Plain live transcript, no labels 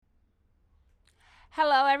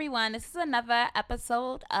Hello, everyone. This is another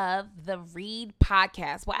episode of the Read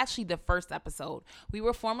Podcast. Well, actually, the first episode. We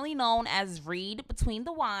were formerly known as Read Between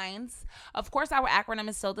the Wines. Of course, our acronym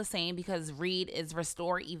is still the same because Read is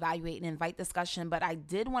restore, evaluate, and invite discussion. But I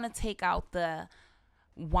did want to take out the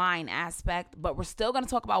wine aspect, but we're still going to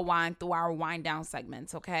talk about wine through our wind down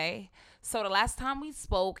segments, okay? So the last time we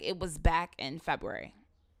spoke, it was back in February.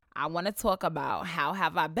 I want to talk about how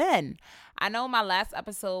have I been. I know my last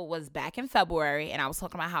episode was back in February, and I was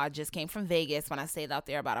talking about how I just came from Vegas when I stayed out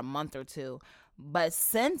there about a month or two. But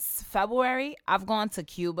since February, I've gone to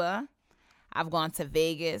Cuba, I've gone to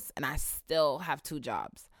Vegas, and I still have 2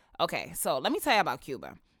 jobs. Okay, so let me tell you about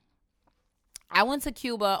Cuba. I went to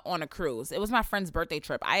Cuba on a cruise. It was my friend's birthday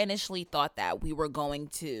trip. I initially thought that we were going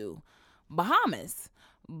to Bahamas,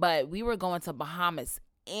 but we were going to Bahamas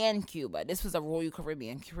and Cuba. This was a Royal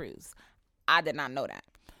Caribbean cruise. I did not know that.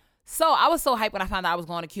 So I was so hyped when I found out I was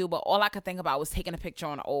going to Cuba. All I could think about was taking a picture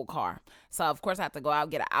on an old car. So of course I had to go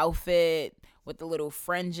out, get an outfit with the little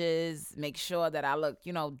fringes, make sure that I look,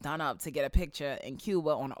 done up to get a picture in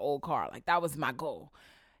Cuba on an old car. Like that was my goal.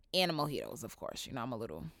 And the mojitos, of course. I'm a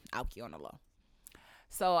little alky on the low.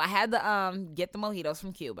 So I had to get the mojitos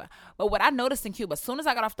from Cuba. But what I noticed in Cuba, as soon as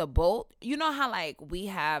I got off the boat, you know how like we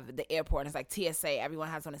have the airport, and it's like TSA, everyone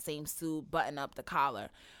has on the same suit, button up the collar.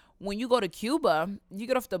 When you go to Cuba, you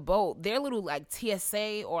get off the boat, their little like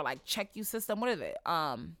TSA or like check you system, what is it?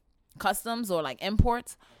 Customs or like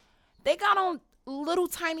imports. They got on little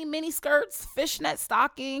tiny mini skirts, fishnet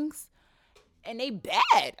stockings, and they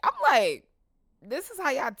bad. I'm like, this is how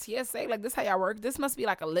y'all TSA, like this how y'all work. This must be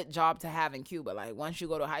like a lit job to have in Cuba. Like once you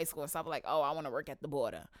go to high school and stuff, like, oh, I want to work at the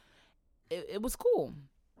border. It was cool.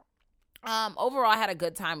 Overall, I had a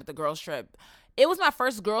good time with the girls trip. It was my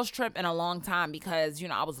first girls trip in a long time because,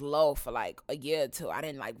 I was low for like a year or two. I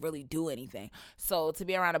didn't like really do anything. So to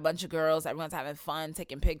be around a bunch of girls, everyone's having fun,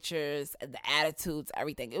 taking pictures, the attitudes,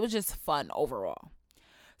 everything. It was just fun overall.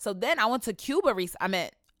 So then I went to Cuba.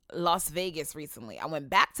 Las Vegas recently. I went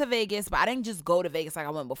back to Vegas, but I didn't just go to Vegas like I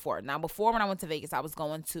went before. Now, before when I went to Vegas, I was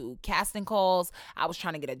going to casting calls. I was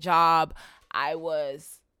trying to get a job. I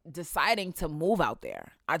was deciding to move out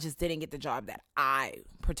there. I just didn't get the job that I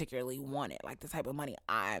particularly wanted, like the type of money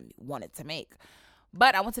I wanted to make.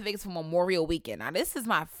 But I went to Vegas for Memorial Weekend. Now, this is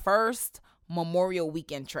my first Memorial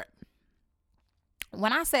Weekend trip.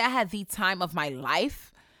 When I say I had the time of my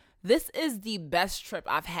life, this is the best trip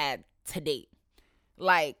I've had to date.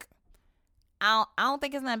 Like, I don't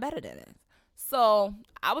think it's nothing better than it. So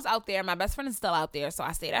I was out there. My best friend is still out there. So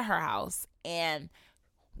I stayed at her house. And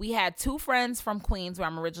we had 2 friends from Queens, where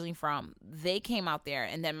I'm originally from. They came out there.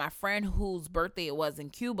 And then my friend whose birthday it was in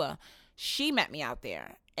Cuba, she met me out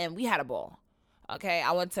there. And we had a ball. Okay,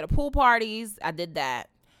 I went to the pool parties. I did that.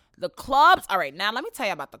 The clubs. All right, now let me tell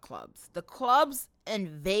you about the clubs. The clubs in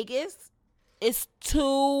Vegas is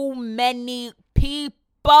too many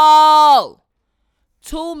people.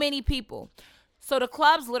 Too many people. So the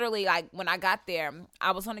clubs literally, like when I got there,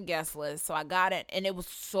 I was on a guest list. So I got it and it was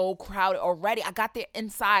so crowded already. I got there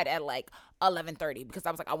inside at like 11:30 because I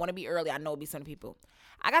was like, I want to be early. I know it'll be so many people.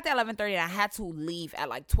 I got there at 11:30 and I had to leave at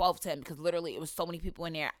like 12:10 because literally it was so many people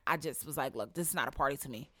in there. I just was like, look, this is not a party to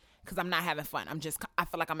me because I'm not having fun. I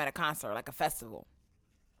feel like I'm at a concert, like a festival.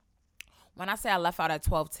 When I say I left out at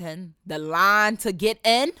 12:10, the line to get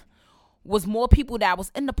in was more people that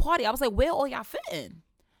was in the party. I was like, where all y'all fitting?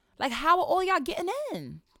 Like, how are all y'all getting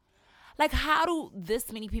in? Like, how do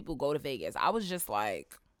this many people go to Vegas? I was just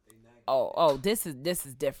like, oh, this is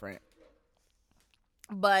different.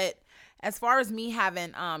 But as far as me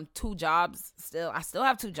having 2 jobs, I still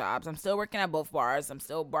have 2 jobs. I'm still working at both bars. I'm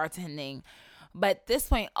still bartending. But at this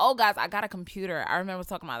point, guys, I got a computer. I remember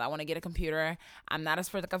talking about that. I want to get a computer. I'm not as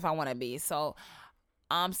productive as I want to be. So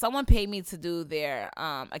someone paid me to do their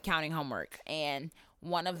accounting homework, and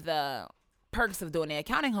one of the perks of doing the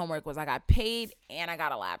accounting homework was I got paid and I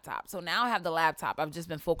got a laptop. So now I have the laptop. I've just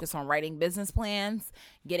been focused on writing business plans,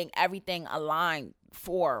 getting everything aligned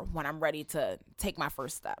for when I'm ready to take my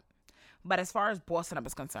first step. But as far as Bossing Up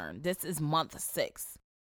is concerned, this is month 6.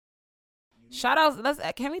 Shout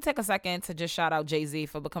out, can we take a second to just shout out Jay-Z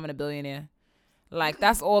for becoming a billionaire? Like,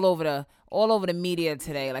 that's all over the media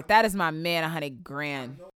today. Like, that is my man,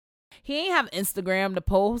 $100,000. He ain't have Instagram to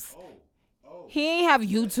post. He ain't have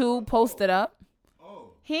YouTube posted up.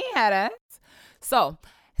 He ain't had that. So,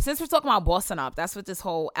 since we're talking about Bossing Up, that's what this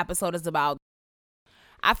whole episode is about.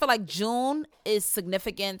 I feel like June is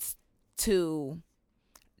significant to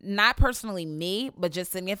not personally me, but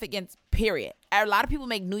just significant, period. A lot of people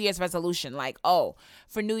make New Year's resolution like, oh,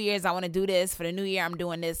 for New Year's, I want to do this. For the New Year, I'm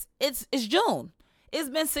doing this. It's June. It's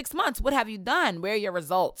been 6 months. What have you done? Where are your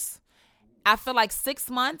results? I feel like 6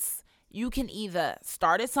 months, you can either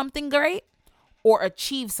start at something great or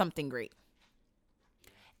achieve something great.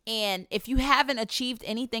 And if you haven't achieved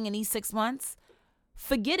anything in these 6 months,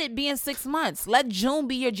 forget it being 6 months. Let June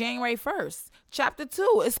be your January 1st. Chapter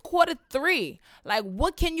 2 is quarter 3. Like,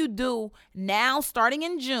 what can you do now starting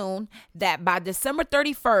in June that by December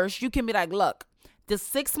 31st, you can be like, look, this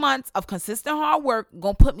 6 months of consistent hard work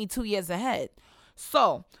going to put me 2 years ahead.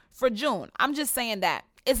 So for June, I'm just saying that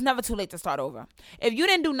it's never too late to start over. If you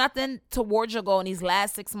didn't do nothing towards your goal in these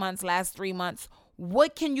last 6 months, last 3 months,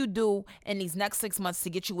 what can you do in these next 6 months to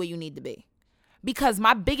get you where you need to be? Because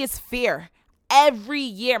my biggest fear, every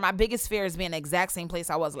year, my biggest fear is being in the exact same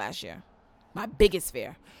place I was last year. My biggest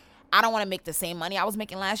fear. I don't want to make the same money I was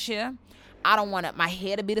making last year. I don't want my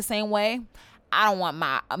hair to be the same way. I don't want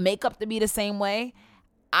my makeup to be the same way.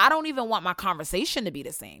 I don't even want my conversation to be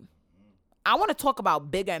the same. I want to talk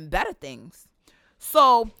about bigger and better things.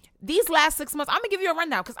 So these last 6 months, I'm going to give you a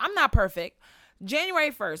rundown because I'm not perfect.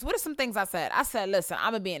 January 1st, what are some things I said? I said, listen,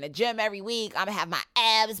 I'm going to be in the gym every week. I'm going to have my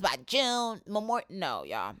abs by June. No,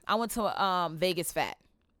 y'all. I went to Vegas fat.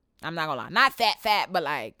 I'm not going to lie. Not fat, but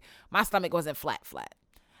like my stomach wasn't flat.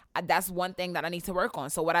 That's one thing that I need to work on.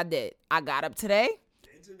 So what I did, I got up today,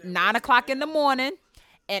 9 o'clock in the morning,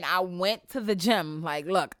 and I went to the gym. Like,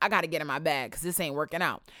 look, I got to get in my bag because this ain't working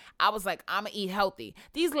out. I was like, I'm going to eat healthy.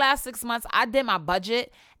 These last 6 months, I did my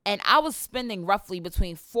budget. And I was spending roughly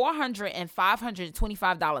between $400 and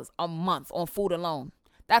 $525 a month on food alone.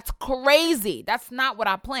 That's crazy. That's not what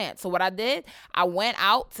I planned. So what I did, I went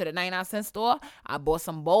out to the 99-cent store. I bought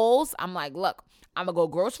some bowls. I'm like, look, I'm going to go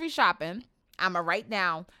grocery shopping. I'm going to write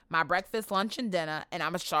down my breakfast, lunch, and dinner. And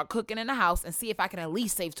I'm going to start cooking in the house and see if I can at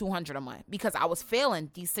least save $200 a month. Because I was failing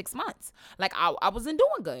these 6 months. Like, I wasn't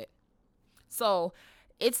doing good. So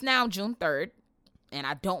it's now June 3rd. And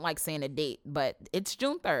I don't like saying a date, but it's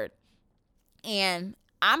June 3rd. And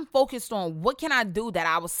I'm focused on what can I do that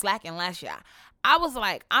I was slacking last year. I was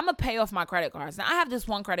like, I'm going to pay off my credit cards. Now, I have this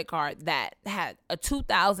one credit card that had a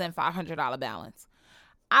 $2,500 balance.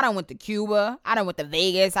 I done went to Cuba. I done went to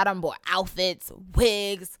Vegas. I done bought outfits,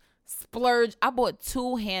 wigs, splurge. I bought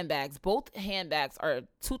 2 handbags. Both handbags are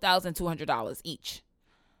 $2,200 each.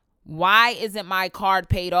 Why isn't my card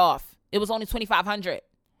paid off? It was only $2,500.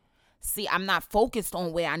 See, I'm not focused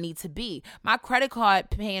on where I need to be. My credit card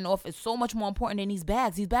paying off is so much more important than these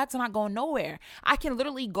bags. These bags are not going nowhere. I can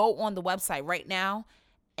literally go on the website right now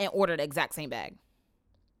and order the exact same bag.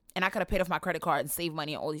 And I could have paid off my credit card and saved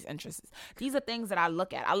money on all these interests. These are things that I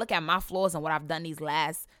look at. I look at my flaws and what I've done these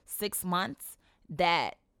last 6 months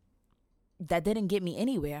that didn't get me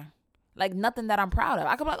anywhere. Like nothing that I'm proud of.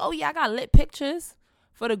 I could be like, oh yeah, I got lit pictures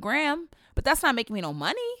for the gram, but that's not making me no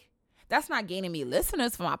money. That's not gaining me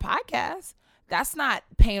listeners for my podcast. That's not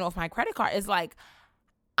paying off my credit card. It's like,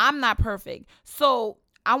 I'm not perfect. So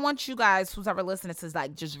I want you guys, who's ever listening to this,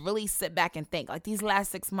 like, just really sit back and think. Like, these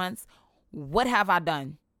last 6 months, what have I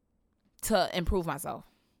done to improve myself?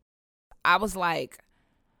 I was like,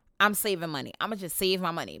 I'm saving money. I'm going to just save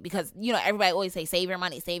my money. Because, you know, everybody always say, save your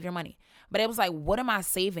money, save your money. But it was like, what am I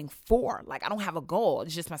saving for? Like, I don't have a goal.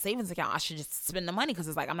 It's just my savings account. I should just spend the money because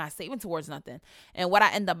it's like, I'm not saving towards nothing. And what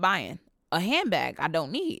I end up buying, a handbag I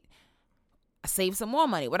don't need. I save some more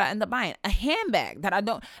money. What I end up buying, a handbag that I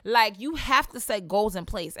don't, like, you have to set goals in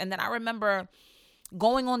place. And then I remember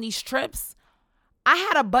going on these trips. I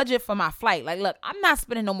had a budget for my flight. Like, look, I'm not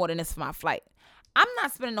spending no more than this for my flight. I'm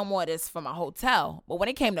not spending no more of this for my hotel. But when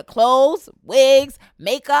it came to clothes, wigs,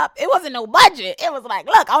 makeup, it wasn't no budget. It was like,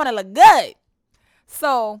 look, I want to look good.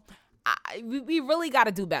 So we really got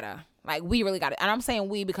to do better. Like, we really got it. And I'm saying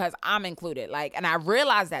we because I'm included. Like, and I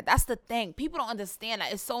realize that. That's the thing. People don't understand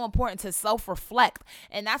that it's so important to self-reflect.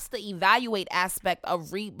 And that's the evaluate aspect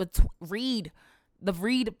of read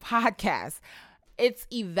podcast. It's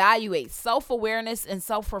evaluate, self-awareness and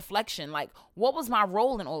self-reflection. Like, what was my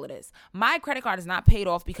role in all of this? My credit card is not paid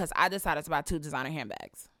off because I decided to buy 2 designer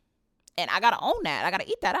handbags. And I got to own that. I got to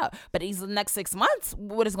eat that up. But these next 6 months,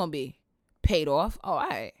 what is going to be? Paid off? Oh, all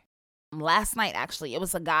right. Last night, actually, it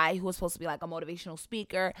was a guy who was supposed to be like a motivational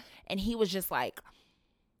speaker. And he was just like,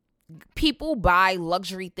 people buy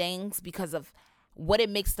luxury things because of what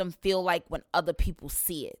it makes them feel like when other people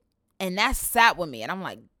see it. And that sat with me. And I'm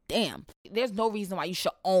like, damn, there's no reason why you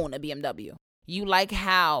should own a BMW. You like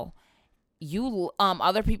how you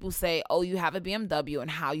other people say, oh, you have a BMW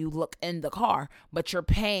and how you look in the car, but you're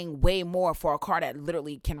paying way more for a car that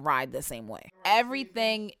literally can ride the same way.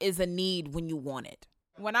 Everything is a need when you want it.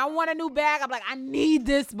 When I want a new bag, I'm like, I need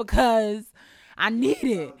this because I need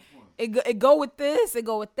it. It go with this, it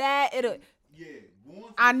go with that.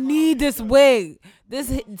 I need this wig. This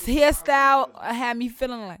hairstyle had me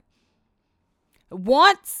feeling like,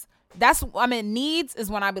 Wants, needs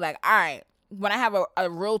is when I be like, all right, when I have a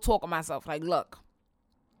real talk with myself, like, look,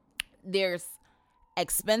 there's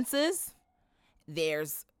expenses,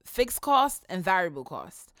 there's fixed costs and variable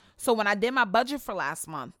costs. So when I did my budget for last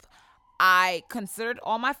month, I considered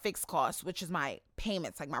all my fixed costs, which is my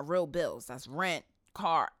payments, like my real bills. That's rent,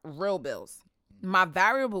 car, real bills. My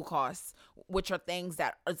variable costs, which are things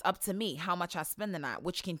that is up to me, how much I spend on that,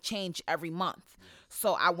 which can change every month.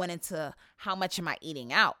 So I went into how much am I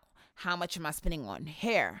eating out? How much am I spending on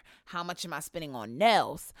hair? How much am I spending on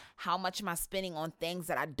nails? How much am I spending on things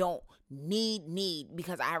that I don't need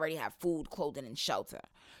because I already have food, clothing, and shelter?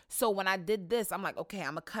 So when I did this, I'm like, okay,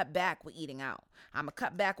 I'm going to cut back with eating out. I'm going to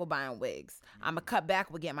cut back with buying wigs. I'm going to cut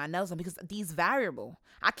back with getting my nails done because these variable.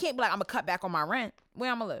 I can't be like, I'm going to cut back on my rent.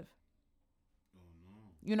 Where I'm going to live?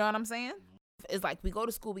 You know what I'm saying? It's like we go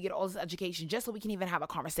to school, we get all this education just so we can even have a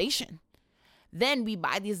conversation. Then we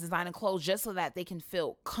buy these designer clothes just so that they can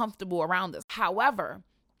feel comfortable around us. However,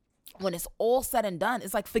 when it's all said and done,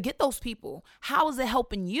 it's like, forget those people. How is it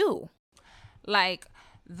helping you? Like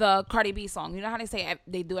the Cardi B song. You know how they say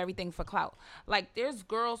they do everything for clout? Like there's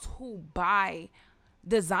girls who buy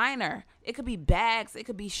designer. It could be bags, it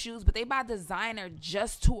could be shoes, but they buy designer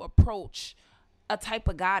just to approach a type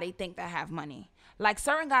of guy they think that have money. Like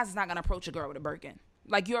certain guys is not going to approach a girl with a Birkin.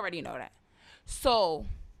 Like you already know that. So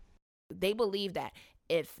they believe that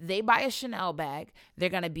if they buy a Chanel bag, they're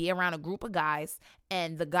going to be around a group of guys,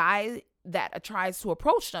 and the guy that tries to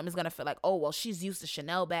approach them is going to feel like, oh, well, she's used to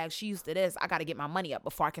Chanel bags. She used to this. I got to get my money up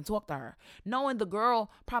before I can talk to her. Knowing the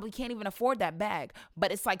girl probably can't even afford that bag,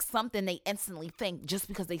 but it's like something they instantly think just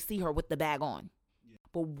because they see her with the bag on. Yeah.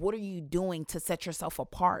 But what are you doing to set yourself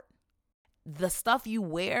apart? The stuff you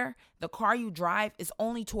wear, the car you drive is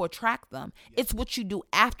only to attract them. Yeah. It's what you do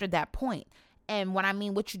after that point. And when I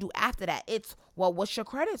mean what you do after that, it's, well, what's your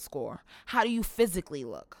credit score? How do you physically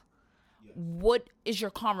look? Yes. What is your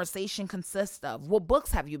conversation consist of? What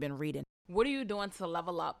books have you been reading? What are you doing to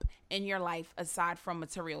level up in your life aside from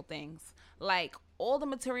material things? Like all the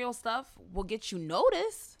material stuff will get you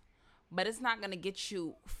noticed, but it's not going to get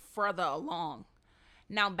you further along.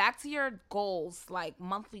 Now, back to your goals, like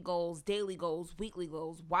monthly goals, daily goals, weekly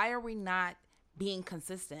goals. Why are we not being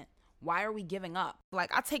consistent? Why are we giving up? Like,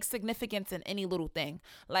 I take significance in any little thing.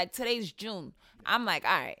 Like, today's June. I'm like,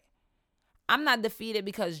 all right, I'm not defeated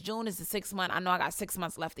because June is the 6th month. I know I got 6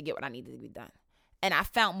 months left to get what I need to be done. And I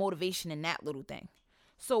found motivation in that little thing.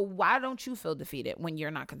 So why don't you feel defeated when you're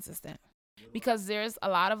not consistent? Because there's a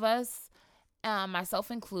lot of us, myself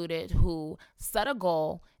included, who set a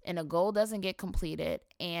goal and a goal doesn't get completed.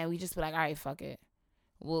 And we just be like, all right, fuck it.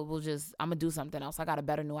 I'm going to do something else. I got a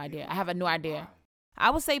better new idea. I have a new idea. I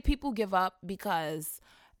would say people give up because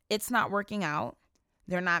it's not working out.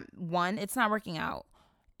 It's not working out.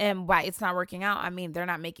 And by it's not working out, I mean they're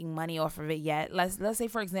not making money off of it yet. Let's say,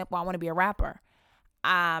 for example, I want to be a rapper.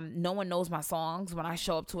 No one knows my songs when I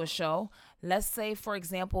show up to a show. Let's say, for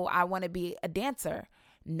example, I want to be a dancer.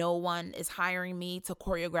 No one is hiring me to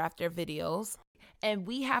choreograph their videos. And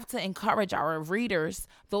we have to encourage our readers.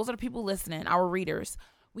 Those are the people listening, our readers.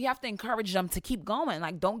 We have to encourage them to keep going.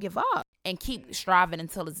 Like, don't give up and keep striving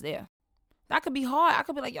until it's there. That could be hard. I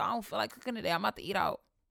could be like, yo, I don't feel like cooking today. I'm about to eat out.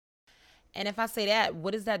 And if I say that,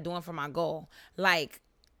 what is that doing for my goal? Like,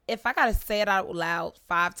 if I got to say it out loud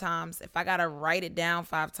 5 times, if I got to write it down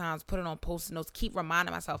 5 times, put it on Post-it notes, keep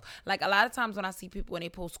reminding myself. Like, a lot of times when I see people when they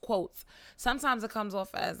post quotes, sometimes it comes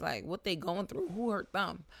off as like what they going through, who hurt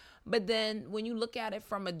them. But then when you look at it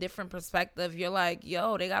from a different perspective, you're like,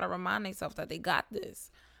 yo, they got to remind themselves that they got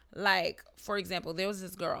this. Like, for example, there was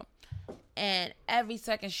this girl, and every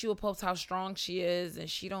second she would post how strong she is, and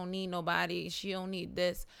she don't need nobody, she don't need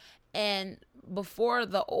this. And before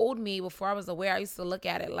the old me, before I was aware, I used to look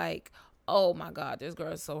at it like, oh my God, this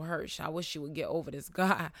girl is so hurt. I wish she would get over this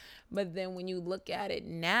guy. But then when you look at it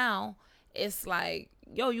now, it's like,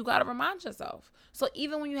 yo, you got to remind yourself. So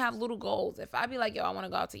even when you have little goals, if I be like, yo, I want to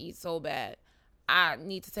go out to eat so bad, I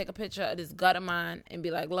need to take a picture of this gut of mine and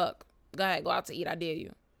be like, look, go ahead, go out to eat. I dare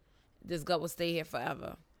you. This gut will stay here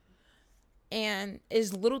forever. And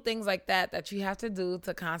it's little things like that you have to do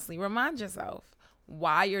to constantly remind yourself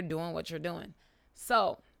why you're doing what you're doing.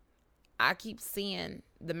 So I keep seeing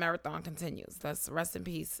the marathon continues. Let's rest in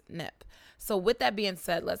peace, Nip. So with that being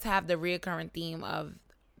said, let's have the reoccurring theme of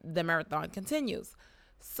the marathon continues.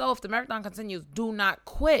 So if the marathon continues, do not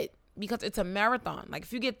quit, because it's a marathon. Like,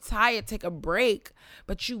 if you get tired, take a break,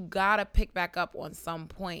 but you gotta pick back up on some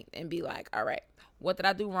point and be like, all right, what did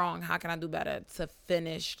I do wrong? How can I do better to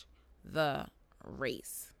finish the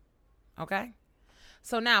race? Okay?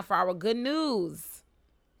 So now for our good news.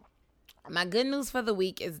 My good news for the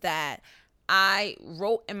week is that I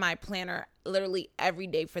wrote in my planner literally every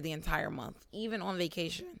day for the entire month, even on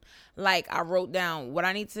vacation. Like, I wrote down what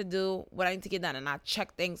I need to do, what I need to get done, and I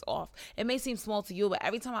check things off. It may seem small to you, but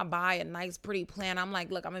every time I buy a nice, pretty plan, I'm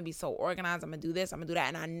like, look, I'm going to be so organized. I'm going to do this, I'm going to do that,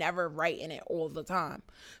 and I never write in it all the time.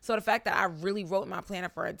 So the fact that I really wrote in my planner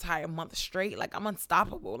for an entire month straight, like, I'm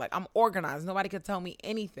unstoppable. Like, I'm organized. Nobody could tell me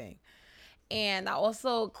anything. And I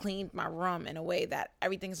also cleaned my room in a way that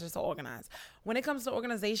everything's just so organized. When it comes to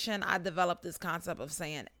organization, I developed this concept of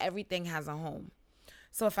saying everything has a home.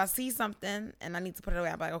 So if I see something and I need to put it away,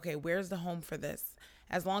 I'm like, okay, where's the home for this?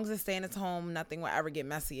 As long as it's staying in its home, nothing will ever get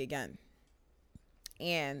messy again.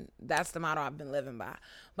 And that's the motto I've been living by.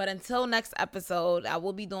 But until next episode, I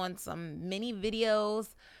will be doing some mini videos,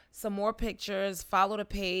 some more pictures. Follow the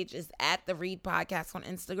page. It's at The Read Podcast on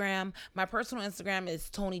Instagram. My personal Instagram is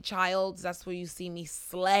Tony Childs. That's where you see me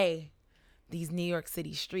slay these New York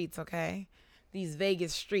City streets, okay? These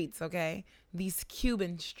Vegas streets, okay? These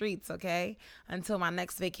Cuban streets, okay? Until my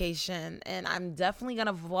next vacation. And I'm definitely going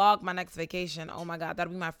to vlog my next vacation. Oh my God,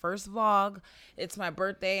 that'll be my first vlog. It's my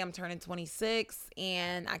birthday. I'm turning 26,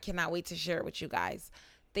 and I cannot wait to share it with you guys.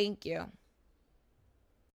 Thank you.